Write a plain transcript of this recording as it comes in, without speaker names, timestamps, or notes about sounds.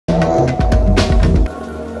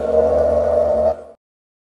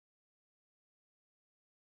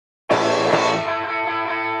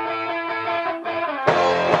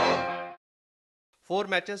4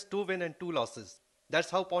 matches, 2 wins and 2 losses. That's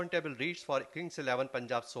how point table reached for Kings XI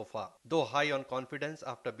Punjab so far. Though high on confidence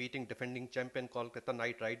after beating defending champion Kolkata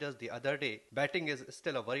Knight Riders the other day, batting is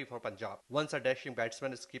still a worry for Punjab. Once a dashing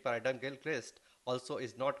batsman, skipper Adam Gilchrist also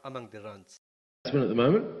is not among the runs. Batsman at the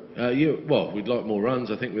moment, well, we'd like more runs.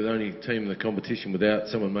 I think we're the only team in the competition without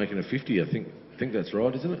someone making a 50. I think that's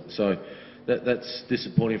right, isn't it? So that's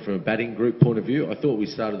disappointing from a batting group point of view. I thought we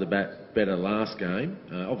started the bat better last game.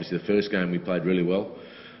 Obviously, the first game we played really well.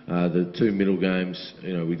 The 2 middle games,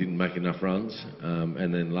 we didn't make enough runs,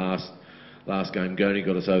 and then last game, Gony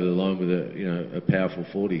got us over the line with a powerful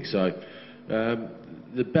 40. So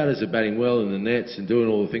the batters are batting well in the nets and doing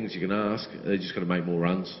all the things you can ask. They just got to make more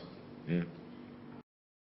runs. Yeah.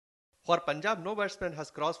 For Punjab, no batsman has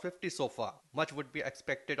crossed 50 so far. Much would be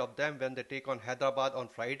expected of them when they take on Hyderabad on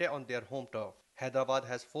Friday on their home turf. Hyderabad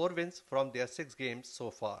has 4 wins from their 6 games so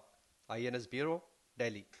far. INS Bureau,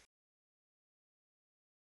 Delhi.